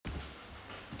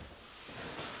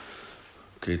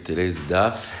Okay, today's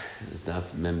daf is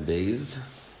daf Mem Beis.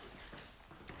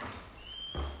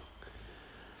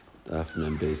 Daf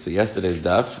Mem Beis. So yesterday's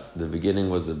daf, the beginning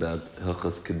was about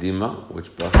Hilchas Kedima, which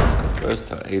brachas come first,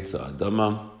 Ha'etza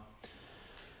Adama,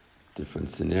 different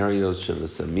scenarios,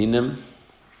 Shavas Aminim.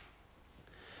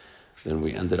 Then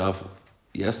we ended off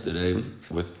yesterday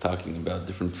with talking about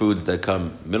different foods that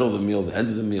come middle of the meal, the end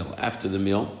of the meal, after the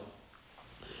meal.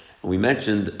 And we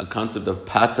mentioned a concept of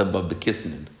Pata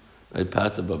B'Bekisnin. Right,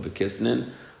 Pata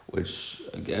B'Bekisnin, which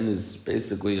again is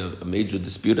basically a major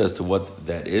dispute as to what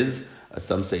that is.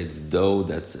 Some say it's dough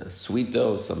that's a sweet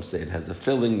dough. Some say it has a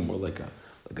filling, more like a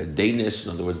Danish.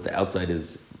 In other words, the outside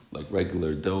is like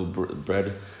regular dough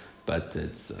bread, but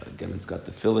it's got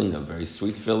the filling, a very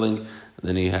sweet filling. And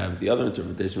then you have the other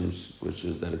interpretation, which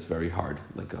is that it's very hard,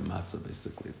 like a matzah,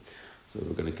 basically. So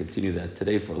we're going to continue that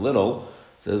today for a little.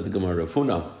 Says the Gemara, Rav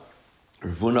Huna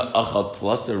achal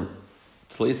tlasar.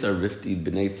 Tlesa rifti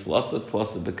b'nei tlasa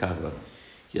b'kava.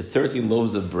 He had 13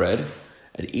 loaves of bread,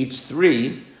 and each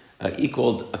three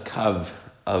equaled a kav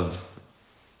of,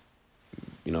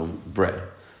 bread.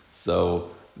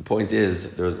 So the point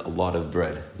is, there was a lot of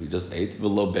bread. He just ate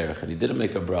v'lo berach, and he didn't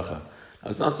make a bracha. Now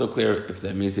it's not so clear if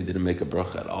that means he didn't make a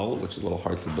bracha at all, which is a little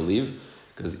hard to believe,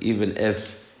 because even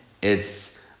if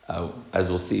it's as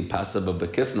we'll see, pasaba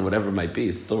b'kisn, whatever it might be,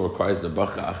 it still requires the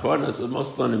bracha achrona. So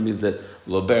most learning means that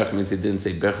lo berach means he didn't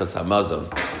say berachas hamazon,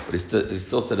 but he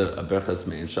still said a berachas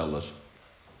mein shalosh.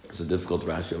 It's a difficult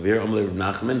Rashi over here. Rav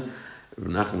Nachman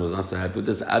was not so happy with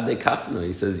this. Ade kafna,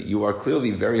 he says, you are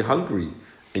clearly very hungry,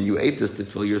 and you ate this to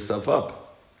fill yourself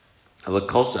up. If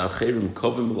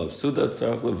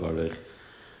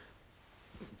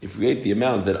we ate the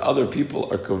amount that other people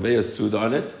are kovei suda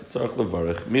on it, tzarich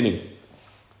levarech, meaning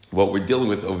what we're dealing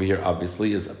with over here,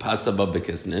 obviously, is a pasaba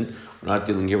b'kisnin. We're not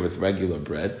dealing here with regular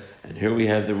bread. And here we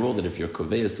have the rule that if you're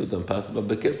kovei suda on pasaba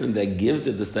b'kisnin, that gives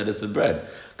it the status of bread.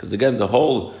 Because again, the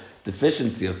whole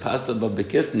deficiency of pasaba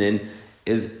b'kisnin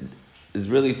is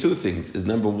really two things. Is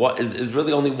number one is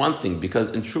really only one thing, because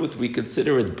in truth we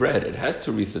consider it bread. It has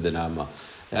terisa denama.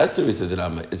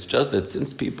 It's just that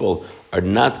since people are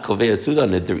not kovei suda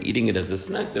on it, they're eating it as a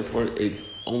snack. Therefore, it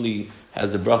only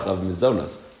has a bracha of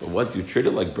mizonos. But once you treat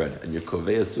it like bread and you're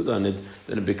kovei suda on it,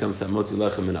 then it becomes hamotzi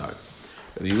lechem in arts.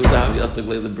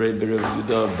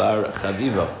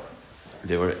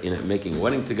 They were making a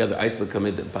wedding together.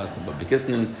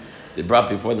 They brought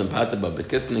before them pata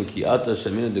b'bekisnin kiata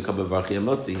shamina dekaba varchi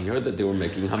hamotzi. He heard that they were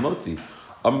making hamotzi.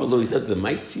 He said to them,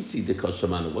 "My tzitzi dekal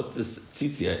shamana." What's this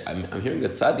tzitzi? I'm hearing a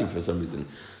tzadi for some reason.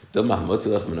 Are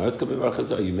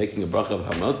you making a bracha of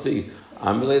hamotzi?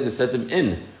 They said to him,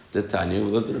 in the Tanya, we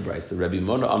learned in the Brisa. Rabbi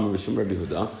Mona Amar Rishum Rabbi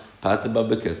Huda, Pata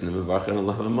B'Bekisnin Mevarchen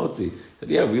Allah Hamotzi. That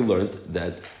we learned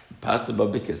that Pata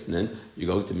B'Bekisnin you're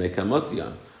going to make hamotzi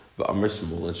on. But Amar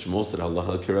Shmuel, and Shmuel said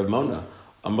Allah Kirav Mona.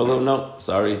 Amar Lo, no,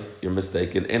 sorry, you're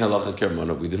mistaken. In Allah Kirav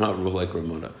Mona, we do not rule like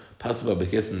Ramona. Pata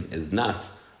B'Bekisnin is not,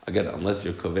 again, unless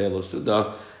you're Kovei Lo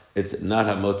Suda, it's not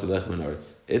hamotzi lechem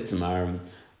arts. It's mar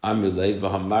Amilei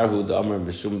v'Hamarhu Damar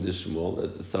Mishum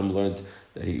Dishmuel. Some learned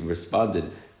that he responded.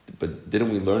 But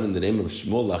didn't we learn in the name of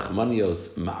Shmuel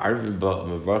Lachmanios Ma'arvim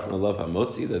Ba'Mavarchan Allah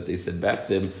Hamotzi that they said back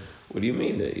to him, what do you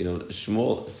mean?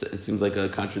 Shmuel, it seems like a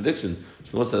contradiction.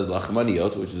 Shmuel says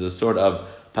Lachmaniot, which is a sort of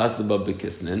pasaba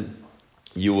b'kisnin.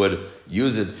 You would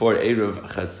use it for Erev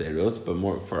Chatzeros, but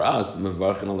more for us,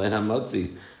 Mavarchan Allah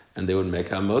Hamotzi. And they would make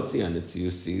Hamotzi on it. So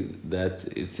you see that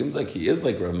it seems like he is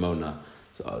like Ramona.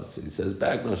 So he says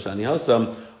back, no, Shani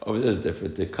Hasam, over there is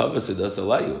different. The Kavas Udas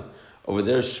Alayu. Over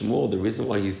there, Shmuel, the reason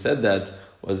why he said that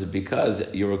was because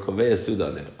you're a kovei suda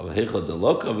on it.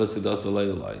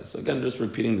 So again, just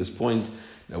repeating this point,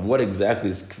 now what exactly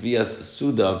is kviyas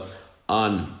suda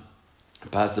on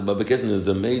pasaba b'kisnin? Is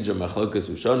a major machlokas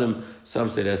ushonim. Some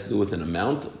say it has to do with an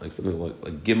amount, like something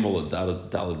like gimel or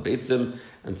daled beitzim,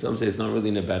 and some say it's not really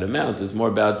in a bad amount. It's more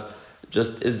about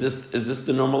just is this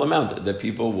the normal amount that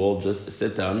people will just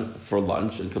sit down for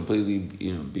lunch and completely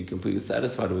be completely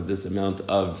satisfied with this amount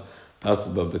of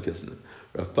pasaba b'kisnin.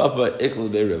 Rav Papa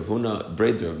ikl be Rav Huna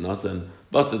braid Rav Nasan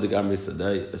basa the gamri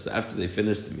sadai. So after they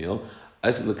finished the meal,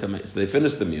 so they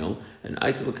finished the meal, and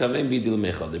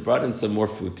they brought in some more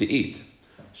food to eat.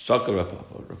 Shaka Rav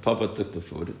Papa. Rav Papa took the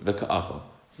food. V'ka'acha.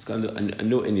 It's kind of a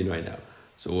new Indian right now.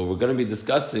 So what we're going to be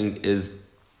discussing is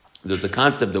there's a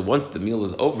concept that once the meal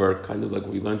is over, kind of like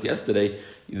what we learned yesterday,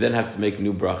 you then have to make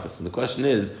new brachas. And the question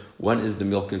is, when is the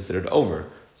meal considered over?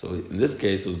 So in this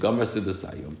case, it was Gamar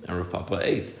Sidasayim, and Rav Papa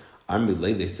ate.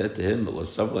 They said to him,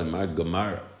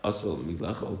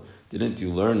 didn't you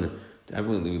learn,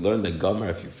 haven't we learned that Gamar,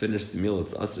 if you finish the meal,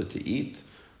 it's asr to eat?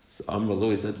 So Amr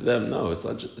Lui said to them, no, it's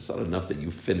not enough that you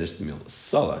finish the meal.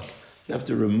 Salak, you have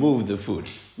to remove the food,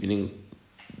 meaning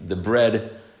the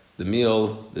bread, the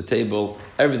meal, the table,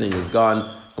 everything is gone,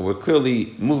 and we're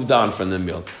clearly moved on from the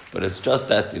meal. But it's just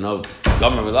that, Gamar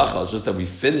Milacha, it's just that we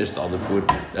finished all the food.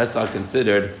 That's not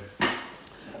considered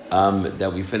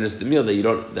that we finished the meal,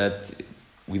 that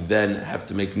we then have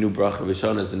to make new bracha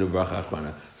Rishonas and new bracha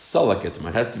Achrona. Salak itmar,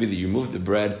 it has to be that you remove the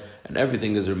bread and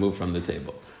everything is removed from the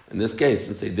table. In this case,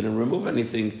 since they didn't remove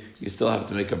anything, you still have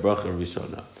to make a bracha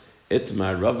Rishona.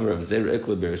 Itmar Rav Zera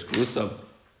Ikla Berish Klusa.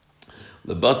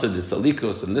 The basar de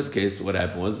salikos, in this case, what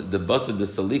happened was, the basar de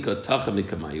salika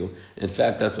tachamikamayu. In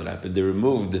fact, that's what happened. They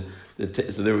removed,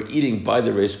 so they were eating by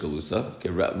the Reish Galusa. Okay,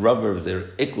 Rav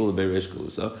Zera Ikla Berish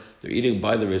Klusa. They're eating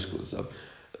by the Reish Galusa.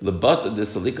 The basar de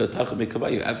salika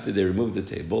tachamikamayu, after they removed the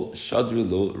table, shadru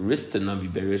lo ristanabi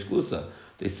berish Galusa.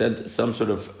 They sent some sort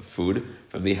of food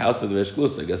from the house of the Reish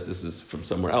Galusa. I guess this is from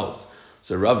somewhere else.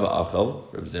 So Rava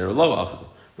achal, Rav Zera lo achal.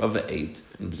 Rava ate,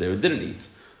 and Rav Zera didn't eat.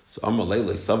 So Amar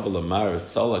Leila Saval Amar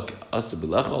Salak Asa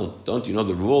Bilachal. Don't you know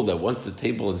the rule that once the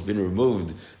table has been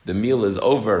removed, the meal is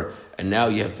over, and now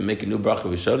you have to make a new bracha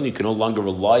v'shon? You can no longer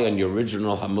rely on your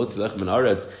original hamutz lech min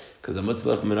aretz, because hamutz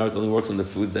lech min aretz only works on the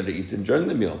foods that are eaten during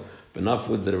the meal, but not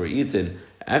foods that were eaten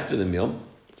after the meal.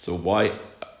 So why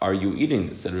are you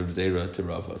eating? Said Reb Zera to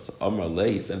Rava. So Amar Le,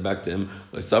 he said back to him,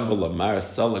 Saval Amar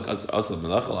Salak Asa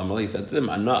Bilachal. Amar Le, he said to them,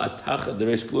 Ana atacha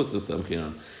deresh klusa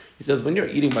samchinon. He says, when you're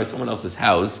eating by someone else's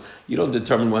house, you don't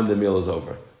determine when the meal is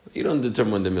over.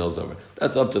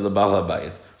 That's up to the Baal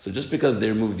HaBayit. So just because they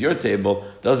removed your table,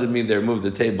 doesn't mean they removed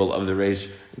the table of the Reish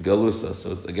Galusa.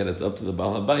 So it's up to the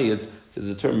Baal HaBayit to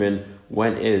determine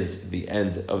when is the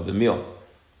end of the meal.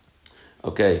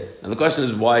 Okay, now the question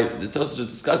is why, the Tosfos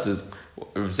discusses,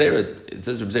 it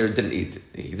says Reb Zera didn't eat.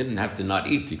 He didn't have to not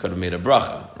eat. He could have made a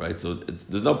bracha, right? So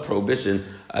there's no prohibition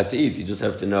to eat. You just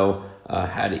have to know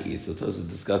how to eat. So Tosfos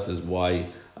discusses why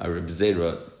Reb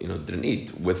Zera, didn't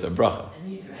eat with a bracha. And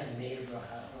neither had made a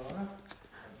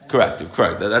bracha.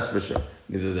 Correct. That's for sure.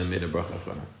 Neither of them made a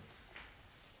bracha.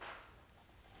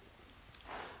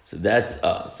 So that's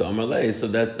so Amar Lei. So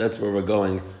that's where we're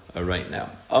going right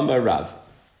now. Amar Rav.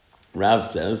 Rav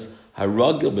says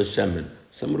Haragil b'shemen.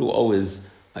 Someone who always,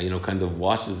 kind of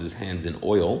washes his hands in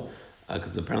oil,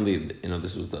 because apparently,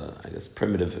 this was the,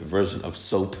 primitive version of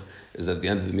soap, is at the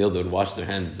end of the meal they would wash their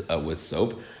hands with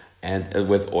soap and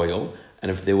with oil.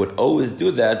 And if they would always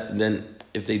do that, then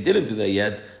if they didn't do that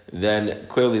yet, then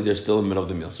clearly they're still in the middle of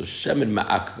the meal. So shemen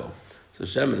ma'akvo. So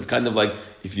shemen, it's kind of like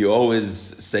if you always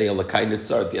say a l'kai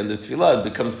nitzar at the end of tefillah, it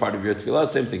becomes part of your tefillah.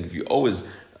 Same thing. If you always,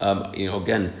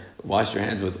 again, wash your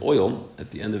hands with oil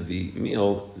at the end of the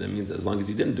meal, that means as long as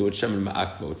you didn't do it, shemen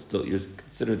ma'akvo, it's still, you're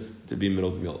considered to be middle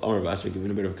of the meal. Amar Basha,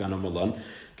 giving a bit of kana malan,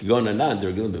 kigon anan,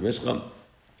 they're given b'mishcha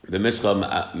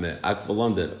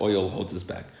ma'akvolon, that oil holds us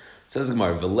back. Says the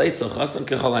Gemara,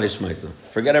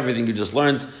 forget everything you just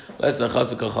learned. The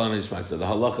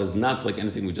halacha is not like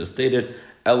anything we just stated,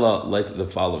 ella like the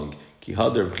following.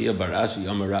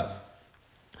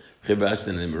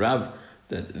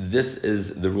 That this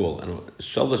is the rule. And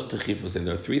Shalosh Techif was saying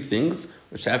there are three things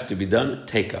which have to be done,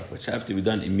 which have to be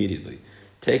done immediately.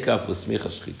 Tekaf l'smicha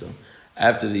shchita.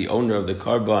 After the owner of the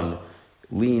carbon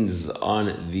leans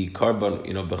on the carbon,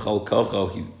 b'chal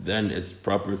kocho, then it's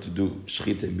proper to do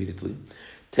shchita immediately.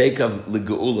 Tekaf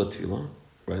l'geula tefillah,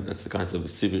 right? That's the concept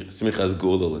of smichas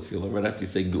geula l'tefillah. Right after you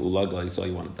say geula, God, you saw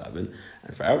you want to daven.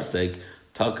 And for our sake,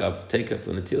 tekaf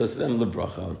l'netilas them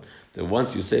l'bracha. That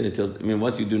once you say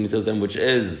once you do netilas them, which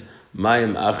is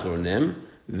mayim achronim,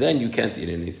 then you can't eat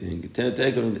anything.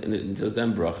 Netilas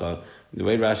them bracha. The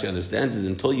way Rashi understands is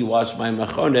until you wash mayim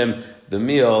achronim, the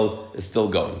meal is still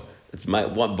going.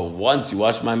 But once you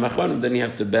wash mayim achronim, then you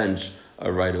have to bench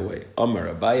right away. Amar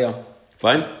Abaya.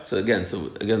 Fine? So again,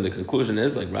 the conclusion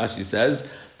is, like Rashi says,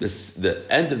 the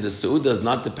end of the Su'udah is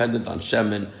not dependent on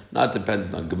Shemen, not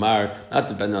dependent on Gemar, not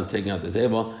dependent on taking out the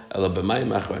table.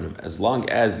 As long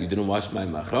as you didn't wash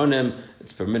Mayim Achronim,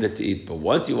 it's permitted to eat. But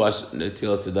once you wash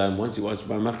Netilas Yadayim, once you wash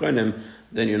Mayim Achronim,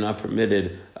 then you're not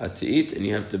permitted to eat, and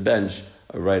you have to bench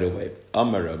right away.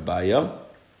 Amar Abaya,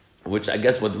 which I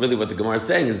guess what the Gemara is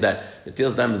saying is that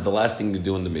Netilas Yadayim is the last thing you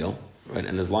do in the meal, right?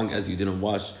 And as long as you didn't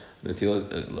wash my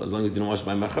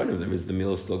machanim, that means the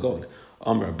meal is still going.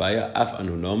 Amar Baya af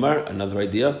anu nomar. Another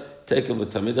idea. Take a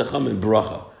tamid chachamim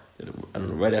bracha. I don't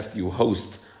know. Right after you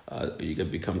host, you can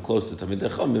become close to tamid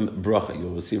chachamim bracha. You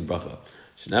will receive bracha.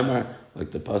 Shnamar,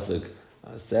 like the pasuk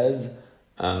says,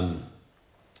 Vayivacheni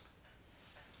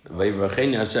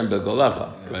Hashem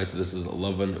begolacha. Right. So this is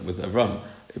 11 with Avram.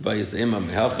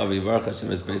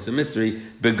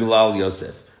 Beglal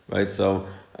Yosef. Right. So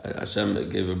Hashem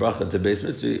gave a bracha to Beis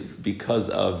Mitzri because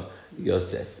of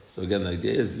Yosef. So again, the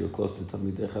idea is you're close to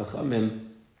Talmidei Chachamim.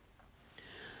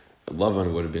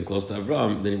 Lavan would have been close to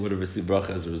Avraham, then he would have received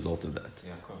bracha as a result of that.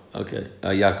 Yaakov. Okay,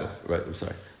 Yaakov. Right. I'm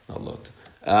sorry, not Lot.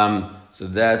 So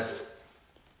that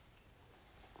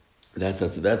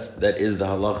is the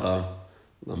halacha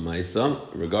l'maisa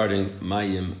regarding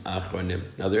mayim achronim.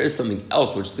 Now there is something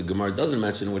else which the Gemara doesn't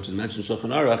mention, which is mentioned in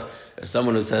Shulchan Aruch, as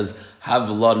someone who says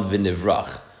havlon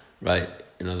v'nivrach. Right.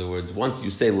 In other words, once you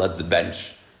say let's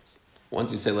bench.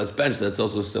 Once you say let's bench, that's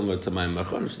also similar to mayim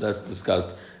achronim. So that's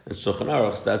discussed in Shulchan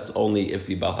Aruch. So that's only if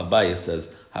the Baal Habayis says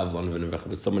havlon v'nivrach,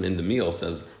 but someone in the meal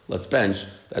says let's bench.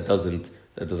 That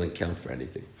doesn't count for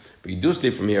anything. But you do see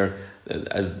from here that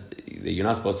as you're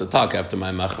not supposed to talk after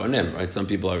my machronim, right? Some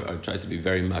people are trying to be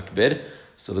very makbid.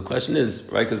 So the question is,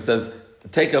 right, because it says,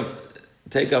 take of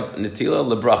netila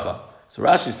lebracha. So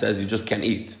Rashi says you just can't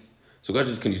eat. So the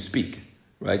question is, can you speak?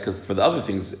 Right? Because for the other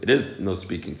things, it is no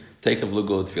speaking. Take of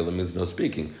lugol tefillah means no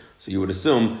speaking. So you would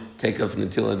assume, take of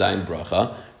netila daim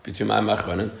bracha, between my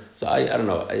machronim. So I don't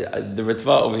know. The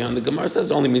Ritva over here on the Gemara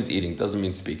says it only means eating, doesn't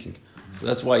mean speaking. So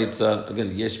that's why it's,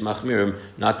 again, yesh machmirim,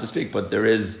 not to speak. But there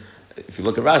is, if you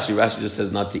look at Rashi just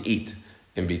says not to eat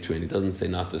in between. It doesn't say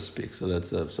not to speak. So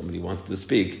that's if somebody wants to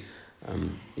speak.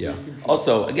 Yeah.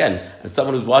 Also, again, as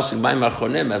someone who's washing mayim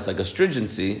achonim as like a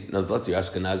stringency, let's say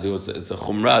Ashkenazi, it's a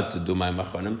chumrah to do mayim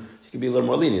achonim. You can be a little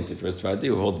more lenient. If you're a Sfaradi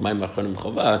who holds mayim achonim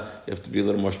chovah, you have to be a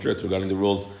little more strict regarding the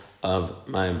rules of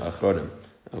mayim achonim.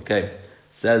 Okay.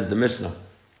 Says the Mishnah,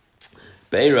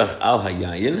 Beirach al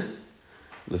hayayin.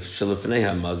 So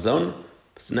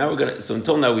now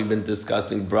until now we've been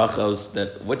discussing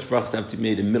brachos, which brachos have to be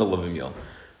made in the middle of a meal,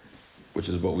 which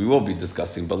is what we will be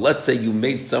discussing. But let's say you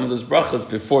made some of those brachos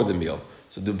before the meal.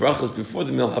 So the brachos before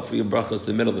the meal help for your brachos in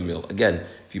the middle of the meal. Again,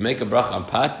 if you make a bracha on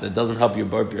pat, that doesn't help your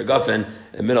bar pirgafen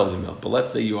in the middle of the meal. But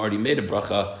let's say you already made a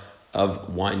bracha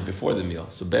of wine before the meal.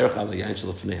 So berach al yain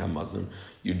shelafnei hamazon.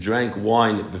 You drank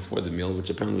wine before the meal, which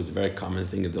apparently was a very common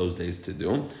thing in those days to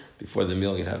do. Before the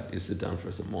meal, you sit down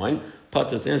for some wine.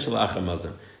 Patas and shalach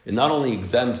hamazon. It not only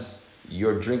exempts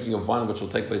your drinking of wine, which will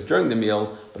take place during the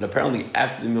meal, but apparently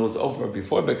after the meal is over,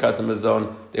 before Birkat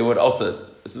HaMazon, they would also.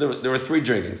 So there were three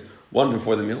drinkings: one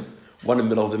before the meal, one in the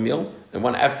middle of the meal, and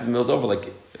one after the meal is over.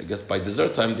 Like I guess by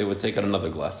dessert time, they would take out another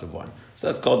glass of wine. So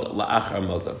that's called la'achar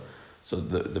mazon. So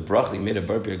the bracha you made a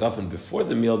bar pirgafen before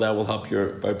the meal, that will help your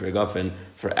bar pirgafen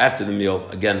for after the meal,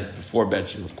 again, before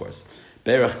benching, of course.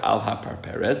 Berach al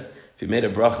ha-parperes. If you made a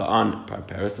bracha on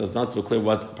parperes, so it's not so clear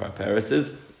what parperes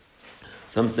is.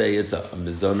 Some say it's a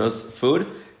mizonos food.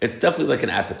 It's definitely like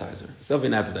an appetizer. It's definitely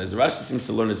an appetizer. Rashi seems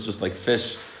to learn it's just like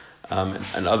fish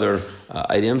and other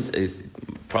items.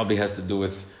 It probably has to do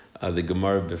with the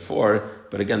Gemara before.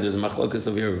 But again, there's a machlokas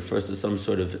over here. It refers to some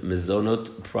sort of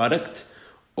mizonot product,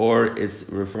 or it's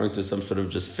referring to some sort of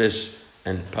just fish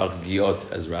and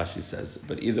pargiot, as Rashi says.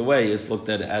 But either way, it's looked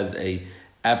at as a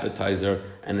appetizer,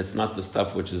 and it's not the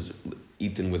stuff which is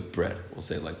eaten with bread. We'll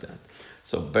say it like that.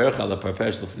 So berach ala parper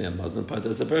shlufnei hamazon,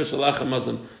 patas parper shalach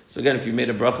hamazon. So again, if you made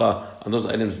a bracha on those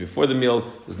items before the meal,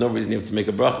 there's no reason you have to make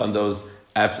a bracha on those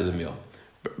after the meal.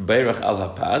 Berach al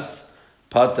hapas,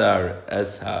 patar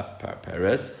es ha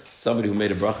parperes. Somebody who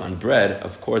made a bracha on bread,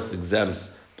 of course,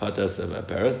 exempts patas of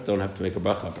parperes. Don't have to make a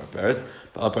bracha on parperes.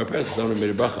 But al parperes, if someone made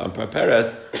a bracha on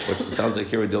parperes, which sounds like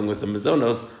here we're dealing with the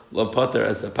mizonos, lo patar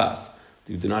es a pas.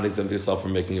 You do not exempt yourself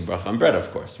from making a bracha on bread,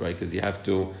 of course, right? Because you have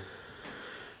to,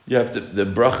 the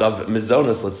bracha of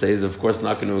mizonos, let's say, is of course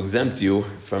not going to exempt you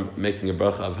from making a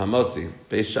bracha of hamotzi.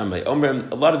 Beis Shammai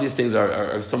Omrim, a lot of these things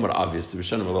are somewhat obvious. The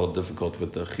Rishonim are a little difficult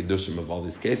with the chidushim of all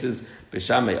these cases. Beis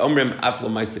Shammai Omrim, aflo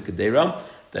ma'isa kedera,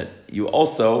 that you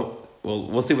also, well,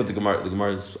 we'll see what the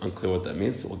Gemara is unclear what that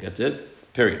means, so we'll get to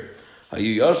it. Period.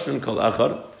 Hayu yoshvin kol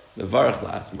achar, levarach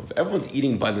la'atzmo. If everyone's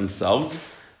eating by themselves,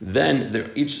 then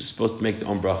they're each supposed to make their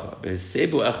own bracha.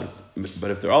 But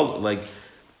if they're all like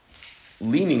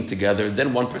leaning together,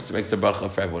 then one person makes a bracha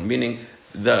for everyone. Meaning,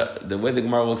 the way the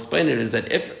Gemara will explain it is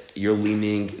that if you're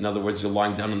leaning, in other words, you're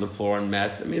lying down on the floor on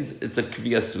mats, that means it's a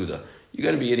kviyas suda. You're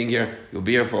going to be eating here, you'll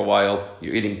be here for a while,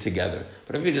 you're eating together.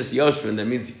 But if you're just yoshvin, that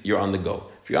means you're on the go.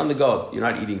 If you're on the go, you're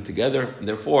not eating together, and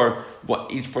therefore,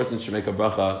 each person should make a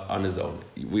bracha on his own.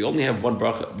 We only have one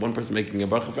person making a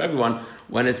bracha for everyone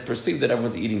when it's perceived that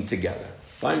everyone's eating together.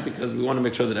 Fine, because we want to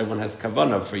make sure that everyone has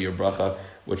kavanah for your bracha,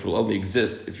 which will only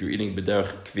exist if you're eating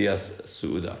b'derech kviyas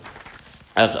su'uda.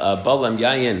 Balam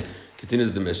yayin,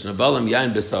 continues the Mishnah, Balam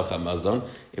yayin b'sach hamazon,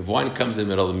 if wine comes in the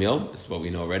middle of the meal, this is what we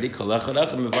know already, kol echad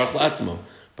echad mevarch la'atzmo.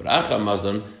 But achar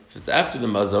mazon, if it's after the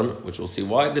mazon, which we'll see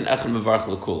why, then echad mevarch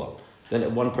l'kula.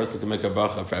 Then one person can make a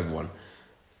bracha for everyone.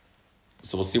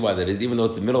 So we'll see why that is. Even though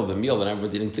it's the middle of the meal and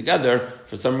everyone's eating together,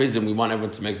 for some reason we want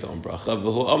everyone to make their own bracha.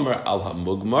 V'hu omer al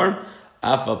hamugmar,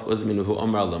 afap uzminu hu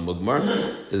omer al hamugmar,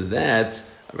 is that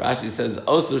Rashi says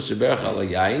also sheberach al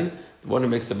yain, the one who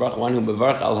makes the bracha, one who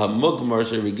mevarach al hamugmar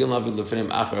sherigil havi lefnim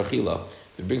achar achila.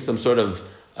 They bring some sort of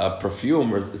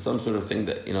perfume or some sort of thing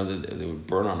that they would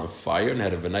burn on a fire and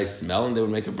had a nice smell, and they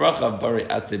would make a bracha bari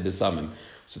atze besamim.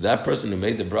 So that person who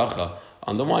made the bracha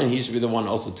on the wine, he should be the one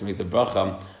also to make the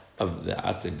bracha of the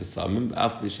atze besamim.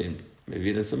 Af b'shem maybe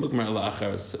it's a mugmar ala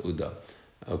achar seuda.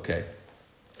 Okay.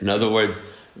 In other words,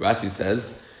 Rashi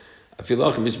says,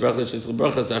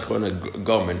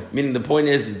 meaning the point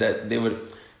is that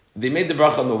they made the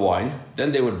bracha on the wine,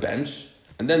 then they would bench,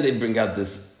 and then they bring out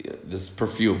this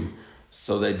perfume.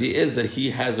 So the idea is that he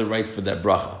has a right for that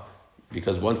bracha,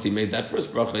 because once he made that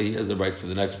first bracha, he has a right for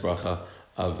the next bracha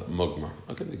of mugmar.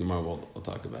 Okay, the Gemara we'll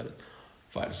talk about it.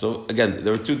 Fine. So again,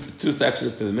 there were two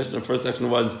sections to the Mishnah. The first section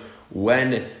was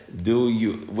which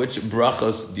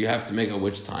brachas do you have to make at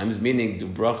which times? Meaning, do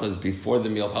brachas before the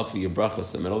meal help for your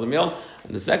brachas in the middle of the meal?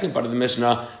 And the second part of the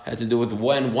Mishnah had to do with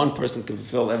when one person can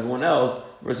fulfill everyone else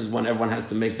versus when everyone has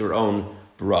to make their own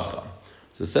bracha.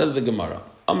 So says the Gemara,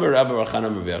 Amar Rabbi Rachana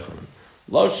Rabbi Yochanan,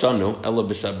 Lo shanu elo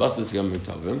b'shabbasis v'yom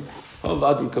tovim, hov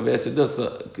adam kaveh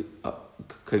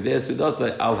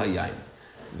sudasa al hayayin.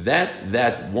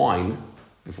 That wine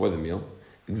before the meal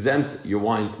exempts your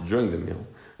wine during the meal.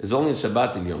 It's only in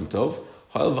Shabbat and Yom Tov.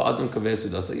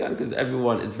 Because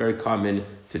everyone, it's very common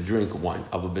to drink wine.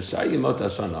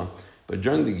 But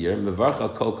during the year,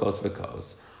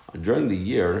 during the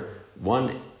year,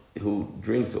 one who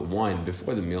drinks wine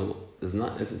before the meal does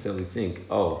not necessarily think,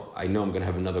 oh, I know I'm going to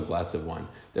have another glass of wine.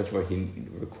 Therefore, he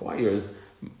requires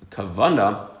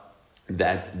kavana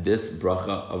that this bracha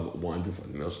of wine before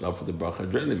the meal should help for the bracha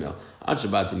during the meal. On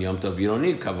Shabbat and Yom Tov, you don't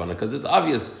need kavana because it's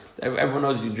obvious. Everyone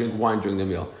knows you drink wine during the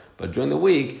meal. But during the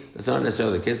week, that's not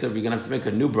necessarily the case. Therefore, you're going to have to make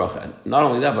a new bracha. And not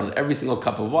only that, but on every single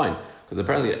cup of wine. Because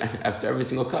apparently, after every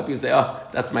single cup, you say, oh,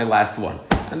 that's my last one.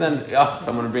 And then,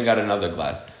 someone will bring out another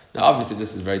glass. Now, obviously,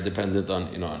 this is very dependent on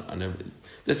every...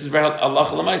 This is very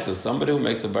Allah l'maisa. Somebody who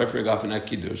makes a bar pirgafin at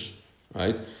kiddush,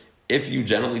 right? If you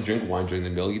generally drink wine during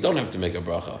the meal, you don't have to make a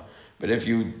bracha. But if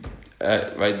you,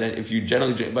 then if you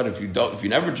generally drink, but if you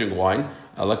never drink wine,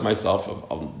 like myself,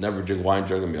 I'll never drink wine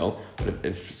during a meal. But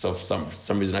if for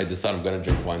some reason I decide I'm going to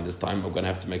drink wine this time, I'm going to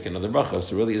have to make another bracha.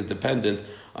 So it really is dependent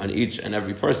on each and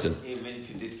every person. Even if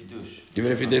you did kiddush.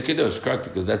 Even if you did kiddush, correct?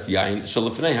 Because that's yain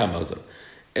shalafnei hamazon.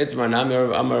 Itmar nami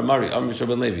amar mari amar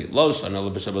shaban levi lo shana lo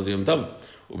b'shabbat yom tov.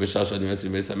 So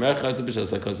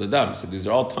these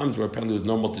are all times where apparently it was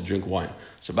normal to drink wine.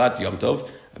 Shabbat, Yom Tov,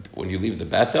 when you leave the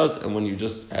bathhouse, and when you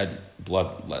just had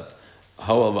blood let.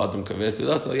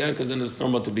 Because then it's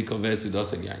normal to be koveh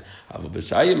sudas and yain. But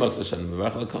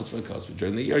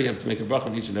during the year, you have to make a bracha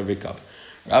on each and every cup.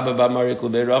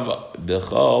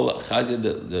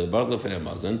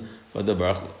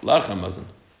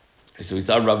 So we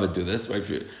saw Rava do this,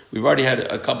 right? We've already had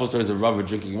a couple stories of Rava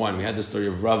drinking wine. We had the story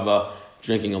of Rava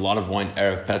drinking a lot of wine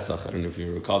Erev Pesach. I don't know if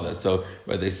you recall that. So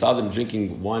where they saw them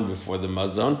drinking wine before the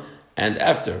Mazon and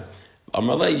after.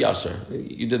 Amarle Yasher,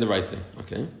 you did the right thing.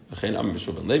 Okay. They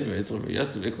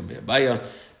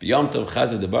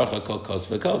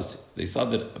saw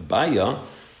that Abaya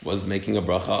was making a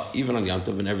bracha even on Yom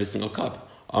Tov in every single cup.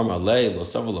 Amarle lo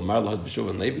savar lamar lahad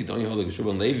b'shuvan Levi. Don't you hold like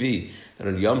b'shuvan Levi that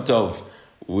on Yom Tov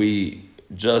we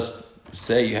just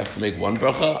say you have to make one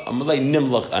bracha? Amarle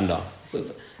nimlach ana. So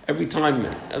every time,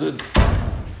 in other words,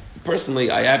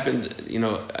 personally, I happened,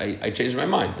 I changed my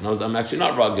mind, and I'm actually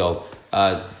not ragel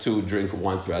to drink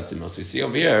wine throughout the meal. So you see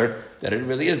over here that it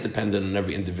really is dependent on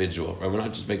every individual, right? We're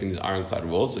not just making these ironclad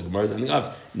rules. The Gemara is ending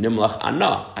off nimlach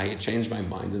ana. I had changed my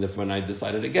mind, and therefore when I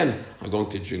decided again, I'm going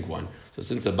to drink wine. So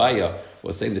since Abaya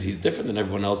was saying that he's different than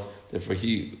everyone else, therefore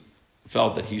he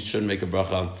felt that he should make a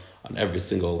bracha on every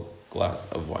single glass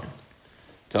of wine.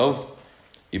 Tov,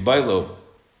 ibaylo.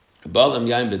 So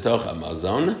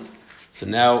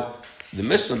now the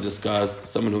Mishnah discussed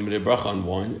someone who made a bracha on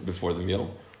wine before the meal.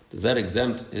 Does that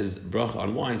exempt his bracha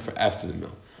on wine for after the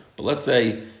meal? But let's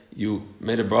say you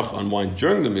made a bracha on wine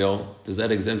during the meal. Does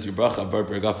that exempt your bracha bar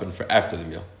pergafen for after the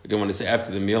meal? Again, when I say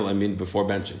after the meal, I mean before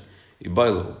benching.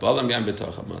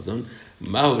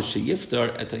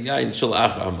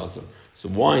 So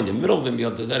wine in the middle of the meal,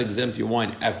 does that exempt your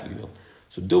wine after the meal?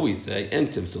 So do we say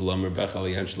entim salam rebechal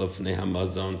yanshlo fnei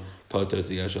hamazon poter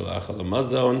tiyashal achal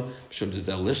hamazon b'shum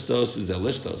zelishtos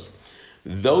uzelishtos?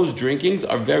 Those drinkings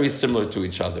are very similar to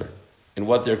each other in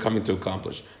what they're coming to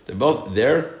accomplish. They're both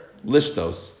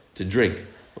lishtos to drink.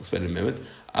 We'll explain in a minute.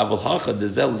 Avol hacha de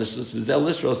zel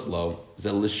lishros lo,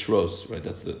 zel lishros, right?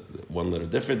 That's the one letter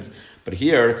difference. But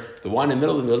here, the wine in the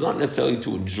middle of the meal is not necessarily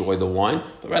to enjoy the wine,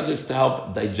 but rather it's to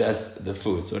help digest the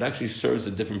food. So it actually serves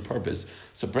a different purpose.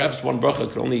 So perhaps one bracha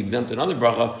could only exempt another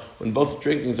bracha when both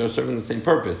drinkings are serving the same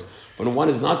purpose. But when one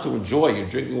is not to enjoy, you're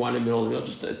drinking wine in the middle of the meal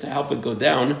just to help it go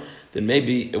down, then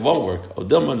maybe it won't work.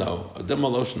 Odilma no,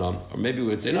 odilma lo shna. Or maybe we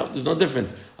would say, no, there's no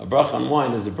difference. A bracha on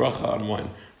wine is a bracha on wine.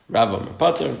 Rav Amar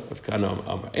Pater, Rav Kana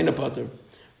Amar Eina Pater,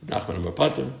 Rav Nachman Amar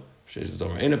Pater, Rav Sheshes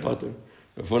Amar Eina Pater,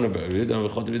 Rav Huna Bar Yehuda Amar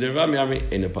Chot V'der Rami Amar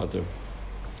Eina Pater.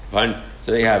 Fine,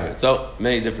 so there you have it. So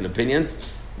many different opinions.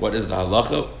 What is the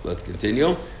halacha? Let's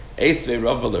continue. Eisvei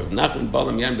Rav Rav Nachman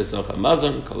Balam Yan B'Soch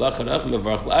Hamazon Kalach Harach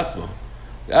Mevarach L'Atzmo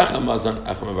V'Ach Hamazon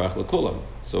Ach Mevarach L'Kulam.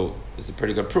 So it's a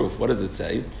pretty good proof. What does it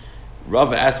say?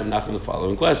 Rav asked Rav Nachman the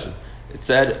following question. It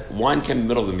said wine came in the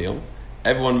middle of the meal.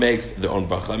 Everyone makes their own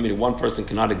bracha. I mean, one person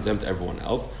cannot exempt everyone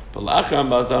else. So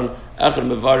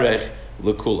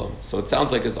it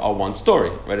sounds like it's all one story,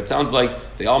 right? It sounds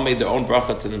like they all made their own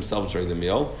bracha to themselves during the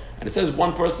meal. And it says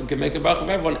one person can make a bracha of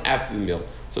everyone after the meal.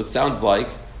 So it sounds like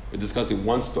we're discussing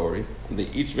one story, and they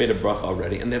each made a bracha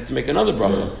already, and they have to make another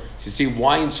bracha. So you see,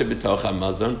 wine shebitoch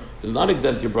hamazon does not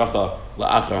exempt your bracha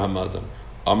la'achar hamazon.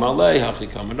 Amalei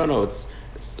hachikam. No, it's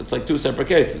like two separate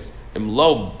cases. If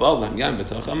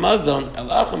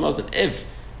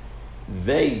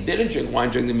they didn't drink wine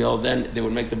during the meal, then they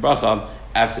would make the bracha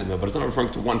after the meal. But it's not referring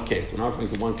to one case. We're not referring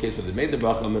to one case where they made the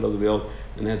bracha in the middle of the meal,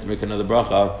 and they had to make another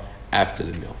bracha after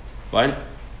the meal. Fine?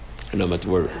 I know about the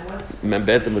word.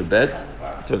 Bet and bet.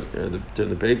 Turn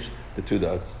the page. The two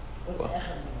dots.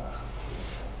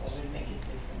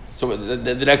 So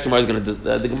the next Gemara is going to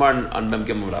the Gemara on Mem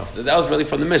Gimel Raf. That was really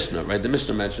from the Mishnah, right? The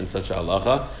Mishnah mentioned such a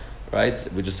halacha,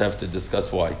 right? We just have to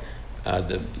discuss why.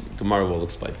 The Gemara will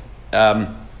explain.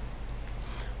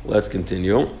 Let's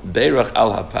continue. Beirach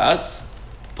al hapas,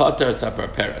 patar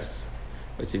sapar peres.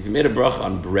 Right, so if you made a bracha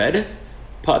on bread,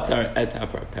 patar et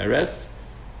hapar peres,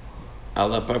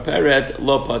 al hapar peret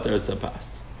lo patar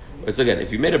sapas. Right, so again,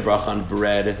 if you made a bracha on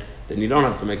bread, then you don't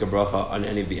have to make a bracha on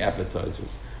any of the appetizers.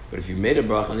 But if you made a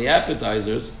bracha on the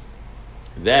appetizers,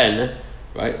 then,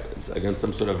 right, it's again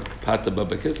some sort of pata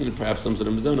babakism, perhaps some sort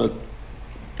of mizonot,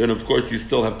 then of course you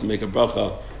still have to make a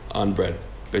bracha on bread.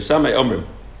 Beishamai omrim,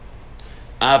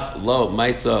 af lo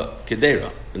maisa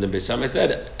kedera. And then Beishamai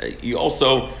said, you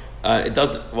also, it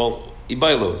doesn't, well,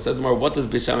 ibailu, says more, what does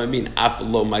Beishamai mean? Af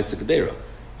lo maisa kedera.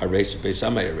 Aresh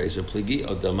Beishamai, aresh pligi,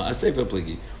 odama asefa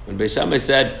pligi. When Beishamai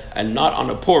said, and not on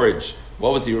a porridge,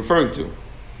 what was he referring to?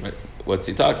 Right? What's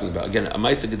he talking about? Again, a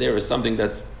maisa gedera is something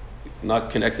that's not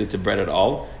connected to bread at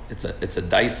all. It's a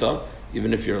daisa.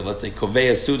 Even if you're, let's say,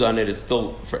 koveya suda on it, it's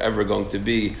still forever going to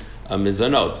be a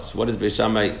mizanot. So what is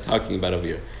Beishamai talking about over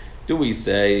here? Do we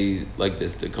say like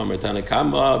this? The Kamer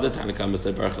Tanakama, the Tanakama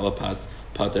said, Baruch Alapas,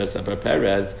 Pater Sapar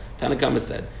Perez. Tanakama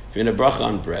said, if you're in a bracha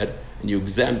on bread and you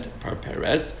exempt par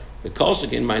Perez, the Kol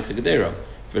Shekin maisa gedera.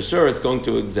 For sure, it's going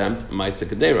to exempt maisa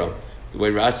gedera. The way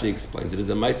Rashi explains it is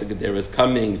that Maisa Gedera is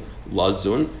coming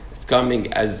lazun, it's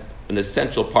coming as an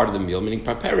essential part of the meal, meaning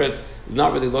parperes is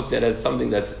not really looked at as something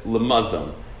that's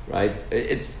lemazon, right?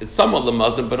 It's somewhat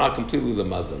lemazon, but not completely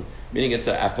lemazon, meaning it's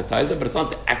an appetizer, but it's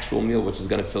not the actual meal which is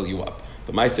going to fill you up.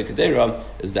 But Maisa Gedera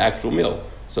is the actual meal.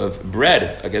 So if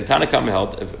bread, again, Tanakam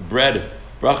held, if bread,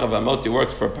 bracha v'amotzi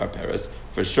works for parperes,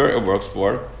 for sure it works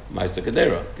for Maisa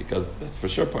Gedera, because that's for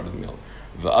sure part of the meal.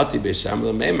 Va'ati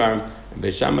Beishamai le'meimar, and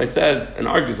Beishamai says and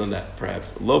argues on that.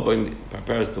 Perhaps lo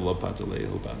parperes to lo patra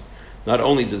le'hupas. Not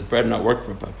only does bread not work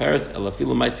for parperes,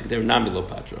 elafilu ma'aseh gedera nami lo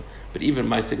patra, but even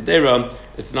ma'aseh gedera,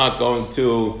 it's not going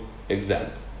to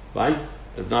exempt. Fine,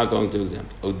 it's not going to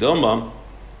exempt. Odilma,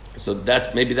 so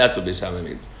maybe that's what Beishamai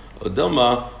means.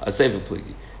 Odilma aseifa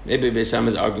pligi. Maybe Beishamai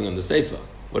is arguing on the seifa.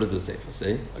 What does the seifa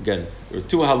say? Again, there were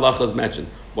two halachas mentioned.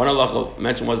 One halacha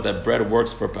mentioned was that bread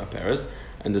works for parperes.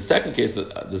 And the second case,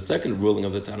 the second ruling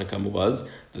of the Tanakama was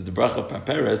that the bracha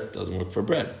parperes doesn't work for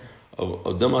bread.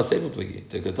 Odama seifa pligi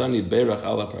tekatani beirach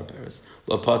ala parperes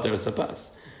lo pater sapas.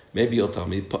 Maybe you'll tell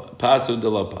me pasu de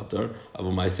la pater of a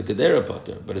ma'aseh gedera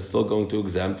pater, but it's still going to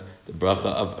exempt the bracha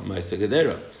of a ma'aseh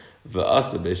gedera.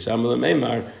 V'asa Beishamai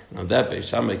le'meimar, and on that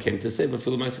Beishamai came to say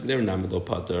v'filu ma'aseh gedera nami lo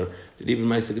pater, that even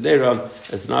ma'aseh gedera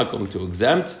it's not going to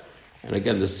exempt. And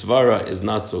again, the svara is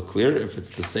not so clear if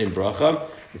it's the same bracha.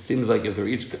 It seems like if they're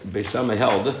each Beishamai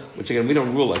held, which again we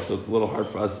don't rule like, so it's a little hard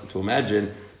for us to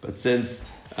imagine. But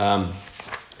since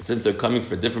they're coming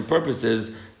for different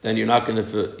purposes, then you're not going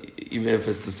to, even if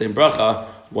it's the same bracha,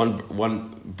 one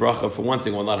bracha for one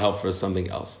thing will not help for something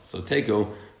else. So teku,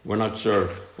 we're not sure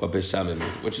what Beishamai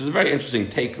means, which is a very interesting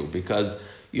teku, because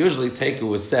Usually teku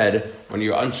was said when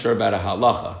you're unsure about a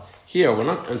halacha. Here, we're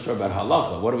not unsure about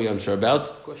halacha. What are we unsure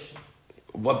about? Question.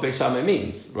 What Beis Shammai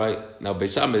means, right? Now,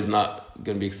 Beis Shammai is not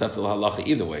going to be acceptable halacha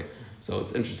either way. So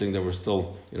it's interesting that we're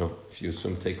still, if you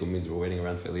assume teku means we're waiting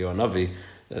around for Eliyahu Navi,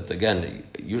 that again,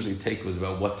 usually teku is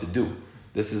about what to do.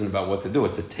 This isn't about what to do.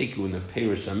 It's a teku in the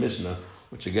Perush HaMishnah,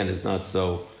 which again is not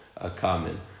so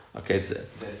common. Okay,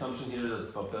 the assumption here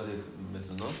that Babel is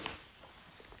mezonot.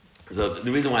 So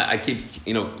the reason why I keep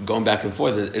going back and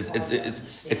forth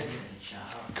is it's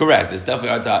correct. It's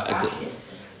definitely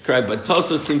correct. But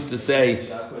Tosos seems to say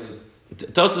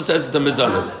Tosos says it's the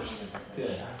mezonot.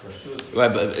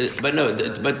 Right, but no,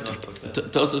 but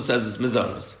Tosos says it's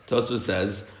mezonos. Tosos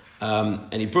says,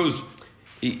 and he proves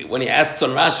when he asks on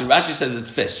Rashi says it's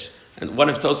fish. And one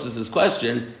of Tosos'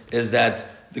 question is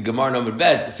that the Gemara Nomad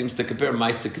Bet seems to compare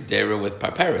Maisa Kedera with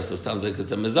Parperis, so it sounds like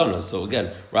it's a mezonos. So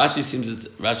again, Rashi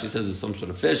says it's some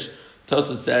sort of fish.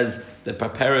 Tosos says that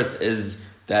Parperis is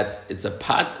that it's a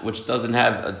pot which doesn't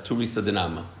have a turisa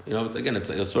dinama. It's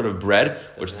like a sort of bread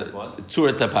which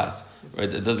tura tapas,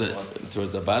 right? It doesn't tura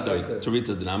tapat or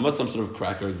turita dinama, some sort of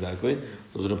cracker exactly.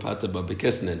 Some sort of pata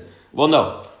babikisnin. Well,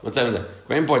 no. One second.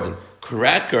 Very important.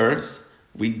 Crackers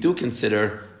we do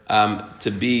consider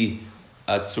to be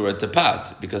a tura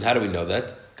tapat, because how do we know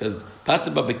that? Because pata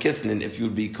babikisnin, if you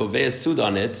would be kovei sud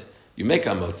on it, you make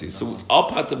hamotzi. So all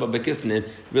pata babikisnin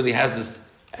really has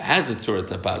a tura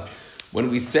tapas. When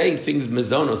we say things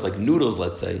mezonos, like noodles,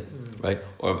 let's say, right,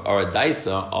 or a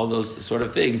daisa, all those sort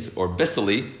of things, or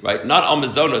bisali, right, not all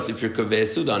mezonot, if you're kaveh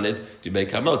sud on it, do you make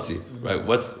hamotzi,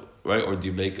 right, or do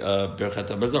you make berachat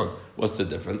hamazon? What's the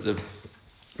difference? If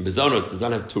mezonot does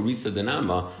not have turisa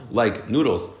denama, like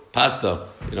noodles, pasta,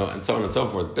 and so on and so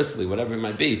forth, bisali, whatever it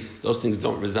might be, those things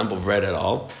don't resemble bread at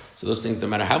all, so those things, no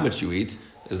matter how much you eat,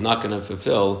 is not going to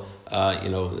fulfill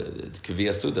the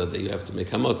kaviyah suda that you have to make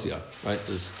hamotzi on, right?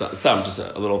 There's just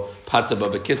a little pata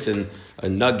babakisin, a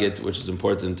nugget, which is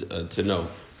important to know.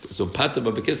 So pata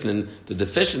babakisin, the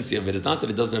deficiency of it is not that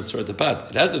it doesn't have tzorah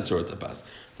tapat. It has a tzorah tapas.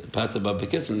 The pata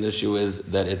babakisin, the issue is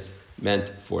that it's meant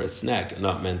for a snack and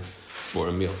not meant for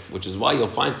a meal, which is why you'll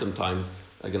find sometimes,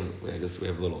 again, I guess we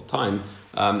have a little time,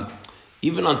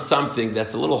 even on something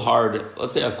that's a little hard,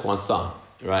 let's say a croissant,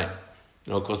 right?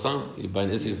 Croissant? You buy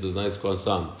an Issis, there's nice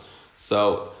croissant.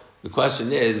 So the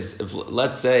question is, if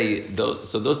let's say,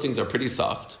 so those things are pretty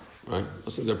soft, right?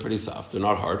 Those things are pretty soft. They're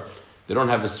not hard. They don't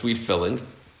have a sweet filling,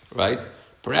 right?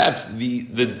 Perhaps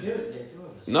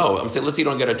no, I'm saying let's say you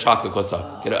don't get a chocolate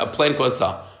croissant, get a plain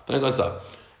croissant.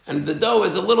 And the dough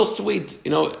is a little sweet.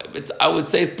 I would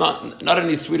say it's not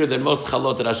any sweeter than most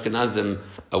chalot that Ashkenazim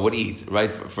would eat,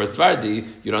 right? For Sfardi,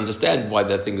 you'd understand why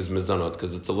that thing is mezonot,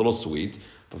 because it's a little sweet.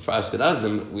 But for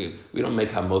Ashkenazim, we don't make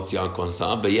hamotzi on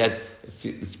croissant, but yet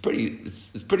it's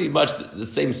pretty much the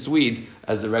same sweet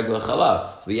as the regular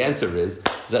challah. So the answer is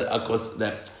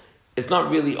that it's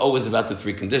not really always about the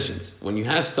three conditions. When you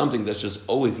have something that's just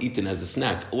always eaten as a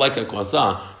snack, like a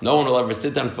croissant, no one will ever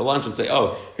sit down for lunch and say,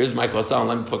 "Oh, here's my croissant.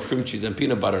 Let me put cream cheese and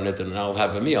peanut butter in it, and I'll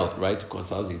have a meal." Right?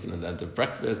 Croissant is eaten at the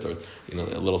breakfast, or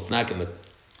a little snack in the,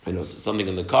 something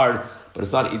in the car. But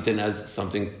it's not eaten as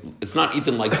something. It's not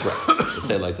eaten like bread. Let's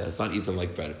say it like that. It's not eaten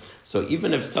like bread. So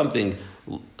even if something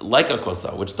like a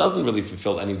croissant, which doesn't really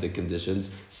fulfill any of the conditions,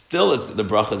 still the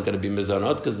bracha is going to be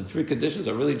mezonot, because the three conditions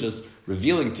are really just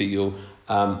revealing to you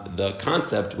the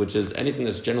concept, which is anything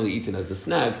that's generally eaten as a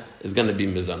snack is going to be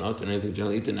mezonot, and anything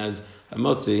generally eaten as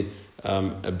hamotzi,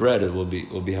 a bread, it will be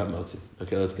hamotzi.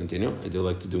 Okay, let's continue. I do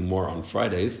like to do more on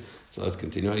Fridays, so let's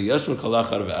continue. So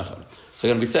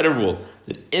again, we set a rule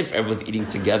that if everyone's eating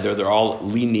together, they're all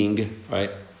leaning, right?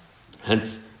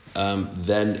 Hence,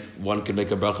 then one can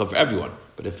make a bracha for everyone.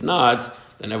 But if not,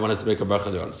 then everyone has to make a bracha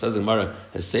on their own. It says in Gemara,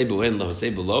 "Hasebu in lo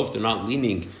hasebu lo." If they're not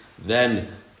leaning, then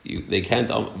they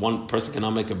can't. One person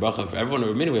cannot make a bracha for everyone.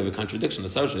 Or meaning we have a contradiction.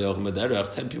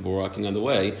 10 people were walking on the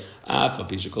way.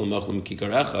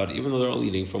 Even though they're all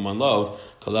eating from one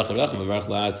loaf, everyone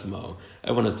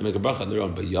has to make a bracha on their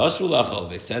own. But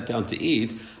they sat down to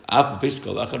eat.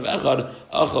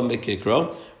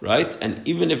 Right, and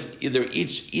even if they're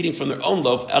each eating from their own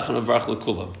loaf,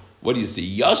 what do you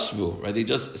see? Yashvu, right? They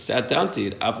just sat down to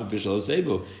eat.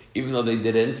 Even though they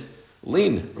didn't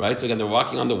lean, right? So again, they're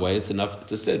walking on the way, it's enough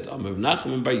to sit.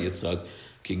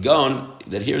 Kigon,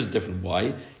 that here is different.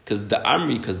 Why? Because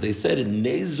they said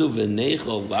Nezu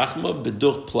v'neichel lachma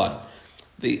b'duch plan.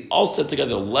 They all said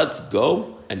together, let's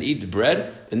go and eat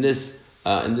bread in this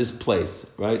place,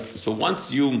 right? So once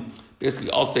you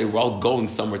basically all say we're all going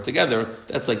somewhere together,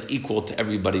 that's like equal to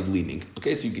everybody leaning.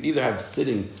 Okay, so you can either have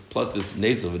sitting plus this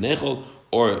Nezu v'neichel,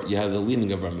 or you have the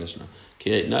leaning of our Mishnah.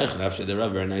 Very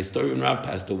nice story. When Rav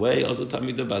passed away, also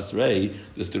Tamid Basrei,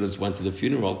 the students went to the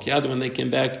funeral. When they came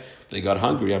back, they got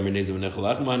hungry.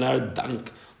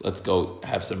 Let's go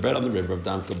have some bread on the river of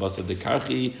Dam Kabasa de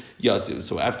Karchi Yasu.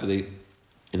 So after they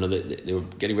were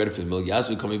getting ready for the meal.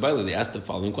 Yasu coming by, they asked the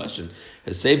following question: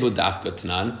 Hasebu dafka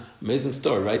tanan. Amazing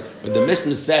story, right? When the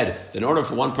Mishnah said that in order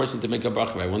for one person to make a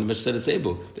bracha, right? When the Mishnah said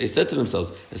Hasebu, they said to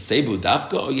themselves, Hasebu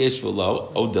dafka or yesh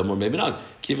v'lo odam or maybe not.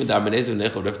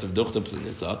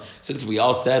 Since we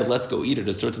all said let's go eat at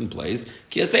a certain place,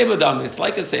 it's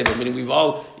like a sebu, meaning we've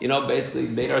all basically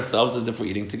made ourselves as if we're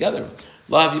eating together.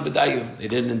 They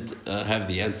didn't have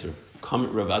the answer.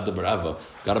 Come Rav Barava,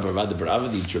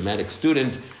 the dramatic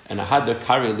student, and Ahadar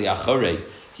Kari Liachore.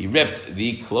 He ripped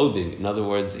the clothing. In other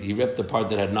words, he ripped the part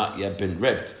that had not yet been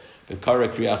ripped. The Kara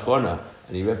Kriya Chorna,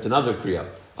 and he ripped another Kriya.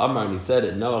 Amar, and he said,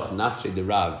 Noach Nafshe de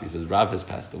Rav. He says, Rav has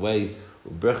passed away.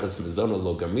 Berachos Mezona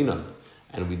lo Gaminon.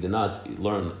 And we did not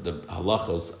learn the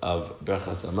halachos of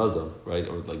Berachos Hamazon, right?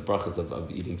 Or like brachos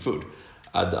of eating food.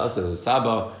 Ad Asahu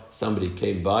Saba, somebody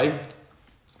came by.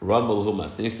 Rambal Hu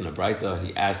Masnis in a Braita,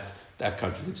 he asked that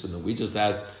contradiction that we just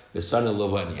asked, and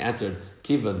he answered,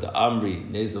 Kivan the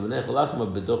Amri,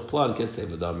 Plan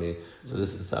So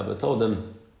this is Saba told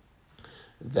him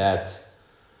that,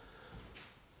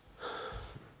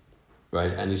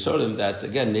 right, and he showed him that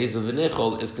again, Nezel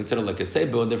V'nechol is considered like a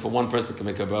Seba, and therefore one person can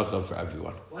make a bracha for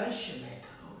everyone. Why does Shemek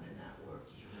Kahon in that work,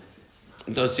 even if it's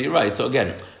not? Does he right? So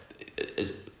again,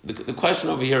 the question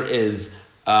over here is,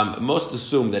 most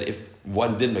assume that if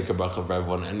one did make a bracha for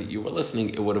everyone, and you were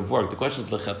listening, it would have worked. The question is,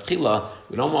 lechatchila,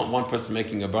 we don't want one person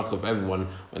making a bracha for everyone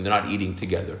when they're not eating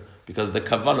together, because the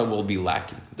kavanah will be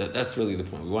lacking. That's really the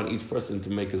point. We want each person to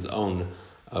make his own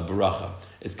bracha.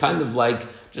 It's kind of like,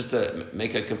 just to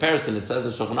make a comparison, it says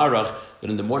in Shulchan Aruch that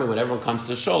in the morning when everyone comes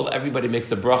to shul, everybody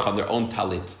makes a bracha on their own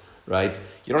talit. Right?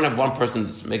 You don't have one person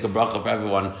make a bracha for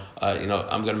everyone. I'm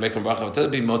going to make a bracha. It doesn't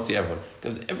be motzi everyone,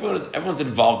 because everyone's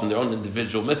involved in their own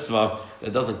individual mitzvah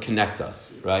that doesn't connect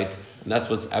us, right? And that's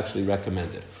what's actually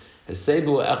recommended. If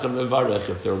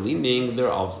they're leaning,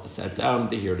 they're all sat down.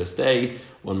 They're here to stay.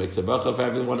 One makes a bracha for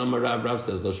everyone. Rav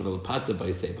says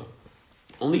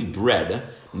only bread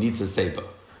needs a seba.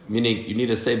 Meaning, you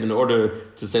need a seba in order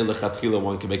to say lechatchila,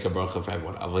 one can make a bracha for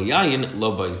everyone. Aval yayin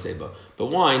lo ba'i seba. But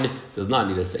wine does not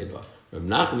need a seba. Rav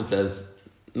Nachman says,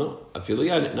 no, afilu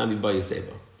yayin nami ba'i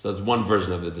seba. So that's one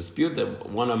version of the dispute, that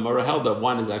one Amara held that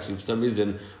wine is actually, for some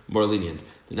reason, more lenient.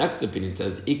 The next opinion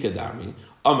says, ikadarmi,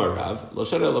 Amar Rav, lo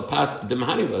shara lo pas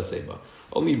demhani la seba.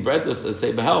 Only bread does a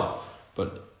seba help.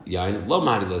 But yain lo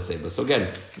mahani la seba. So again,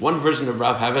 one version of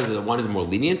Rav has that one is more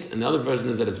lenient, and the other version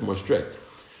is that it's more strict.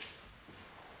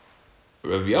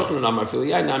 Rav Yochanan Amar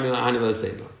Filiyai Nami Lahani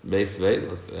LaSeba. Meisvei,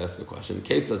 let's ask a question.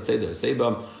 Kates, let's say there's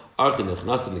Seba. Archi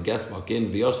Nechnas, and the guests walk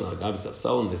in. V'yoshan Al-Gabi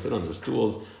Safsalim, they sit on their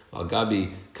stools.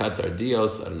 Al-Gabi Katar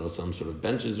Dios, I don't know, some sort of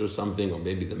benches or something, or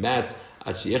maybe the mats.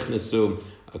 Achi Yechnesu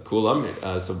Akulam.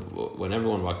 So when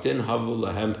everyone walked in, Havu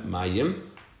Lahem Mayim,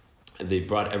 and they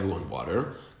brought everyone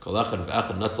water. Kol Echad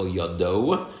V'Echad Natal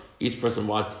Yado. Each person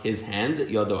washed his hand,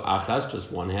 Yado Achas,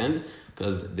 just one hand,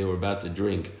 because they were about to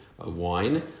drink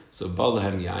wine. So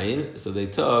Balahem Yain, so they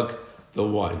took the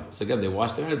wine. So again, they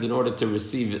washed their hands in order to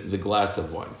receive the glass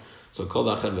of wine. So Kol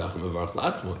Achad V'Achad Mevarach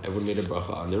L'Atzmo, everyone made a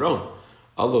bracha on their own.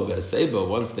 Although V'Seba,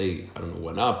 once they,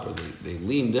 went up, or they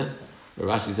leaned,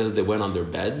 Rashi says they went on their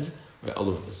beds, right?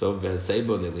 So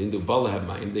V'Seba, and they leaned, Balahem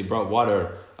Yain, they brought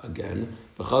water again,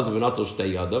 because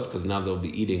now they'll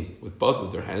be eating with both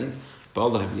of their hands.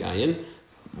 Balahem Yain,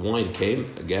 wine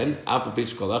came again, Afal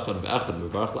Pish Kol Achad V'Achad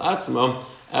Mevarach L'Atzmo,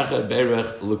 Echad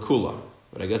Berech L'Kula.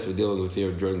 But I guess we're dealing with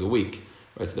here during the week,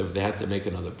 right? So they had to make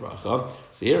another bracha.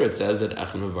 So here it says that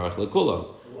Echad Mevarech L'Kula.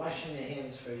 Washing the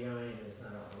hands for yain is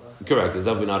not a halacha. Correct, it's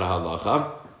definitely not a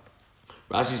halacha.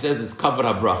 Rashi says it's kavod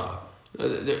habracha.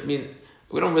 I mean,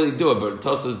 we don't really do it, but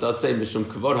Tosfos does say mishum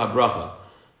kavod habracha.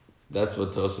 That's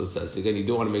what Tosfos says. Again, you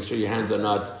do want to make sure your hands are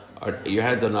not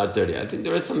dirty. I think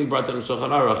there is something brought down in Shulchan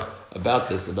Aruch about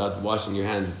this, about washing your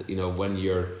hands, when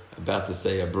you're about to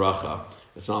say a bracha.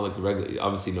 It's not like the regular,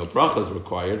 obviously no bracha is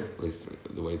required, at least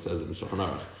the way it says it in Shulchan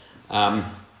Aruch.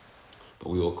 But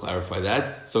we will clarify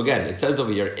that. So again, it says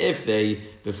over here, if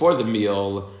before the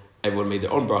meal, everyone made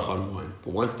their own bracha on wine.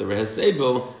 But once they were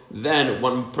Hesebu, then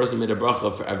one person made a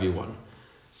bracha for everyone.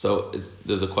 So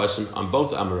there's a question on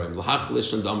both Amoraim.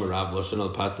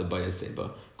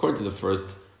 According to the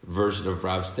first version of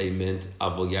Rav's statement,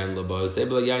 Avol Yain lo ba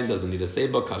Seba, Yain doesn't need a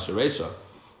Seba, Kasha Reisha.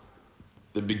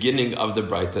 The beginning of the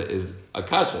Braita is a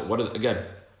Kasha. Again,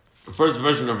 the first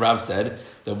version of Rav said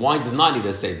that wine does not need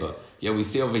a Seba. Yet we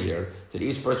see over here that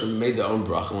each person made their own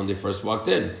bracha when they first walked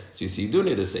in. So you see, you do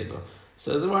need a seba.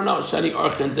 So there were no shani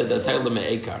archen the title of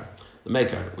me'ekar. The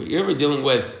maker. Here we're dealing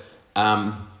with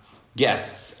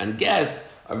guests, and guests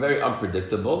are very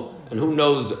unpredictable, and who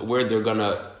knows where they're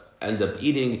gonna end up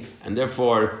eating, and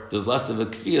therefore there's less of a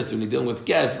kfiyas when you're dealing with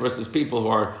guests versus people who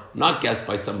are not guests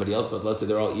by somebody else, but let's say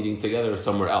they're all eating together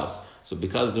somewhere else. So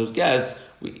because there's guests,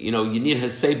 you need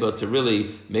heseba to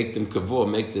really make them kavua,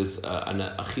 make this an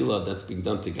achila that's being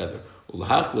done together. And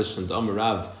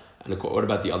what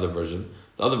about the other version?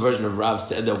 The other version of Rav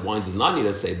said that wine does not need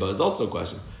a seba is also a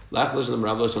question. Right?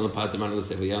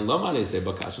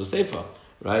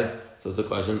 So it's a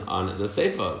question on the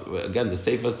seifa. Again, the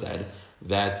seifa said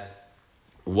that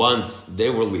once they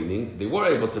were leaning, they were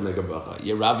able to make a bracha.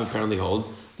 Rav apparently holds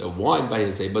that wine by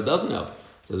his seifa doesn't help.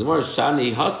 So the more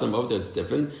shani hasam over there, it's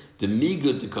different. The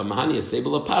migu to come hani a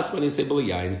seiba pas when a seiba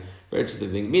yain. Very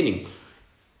interesting thing. Meaning,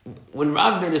 when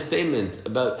Rav made a statement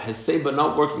about Haseba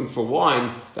not working for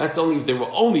wine, that's only if they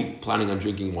were only planning on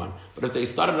drinking wine. But if they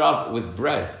started off with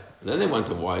bread, and then they went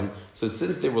to wine, so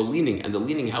since they were leaning, and the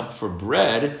leaning helped for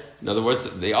bread, in other words,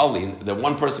 they all lean, the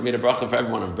one person made a bracha for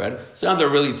everyone on bread, so now they're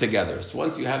really together. So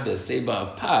once you have the Haseba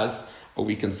of Pas, or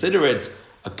we consider it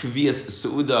a Kviyas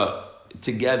Su'uda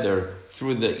together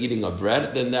through the eating of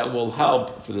bread, then that will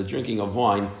help for the drinking of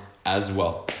wine as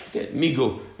well. Okay,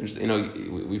 migu.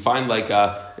 We find like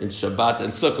in Shabbat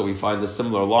and Sukkah, we find a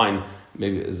similar line.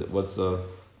 Maybe is it what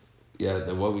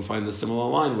we find the similar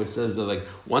line, which says that like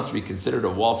once we considered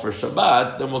a wall for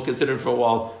Shabbat, then we'll consider it for a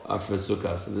wall for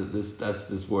Sukkah. So that's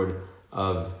this word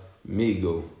of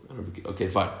migu. Okay,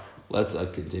 fine. Let's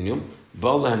continue.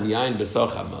 Wine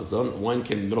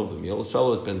came in the middle of the meal.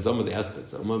 Shalos ben Zoma the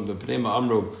aspects.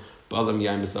 Right,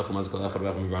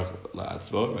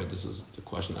 this is the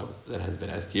question that has been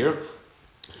asked here.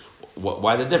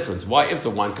 Why the difference? Why, if the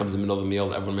wine comes in the middle of the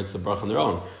meal, everyone makes the bracha on their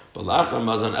own?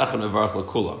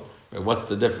 Right, what's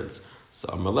the difference? So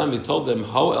Amalem, he told them,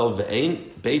 Ho el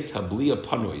ve'ein beit habliya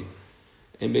panoi.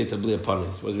 Ein beit habliya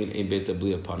panoi. So what does it mean, ein beit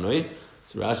habliya panoi?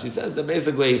 So Rashi says that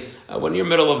basically, when you're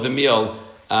middle of the meal,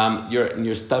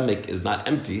 your stomach is not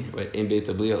empty, right? Ein beit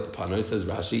habliya panoi, says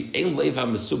Rashi. Ein leiv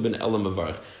ha-mesubin ela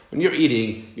mevarach. When you're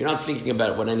eating, you're not thinking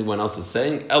about what anyone else is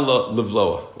saying. Ella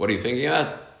livloa. What are you thinking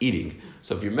about? Eating.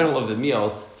 So if you're middle of the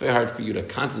meal, it's very hard for you to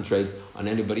concentrate on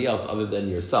anybody else other than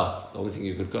yourself. The only thing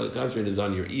you could concentrate is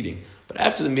on your eating. But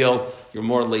after the meal, you're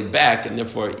more laid back, and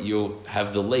therefore you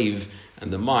have the lave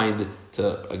and the mind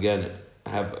to, again,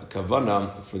 have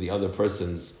kavana for the other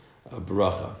person's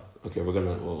baracha. Okay,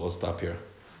 we'll stop here.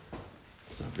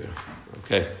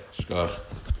 Okay, shkach.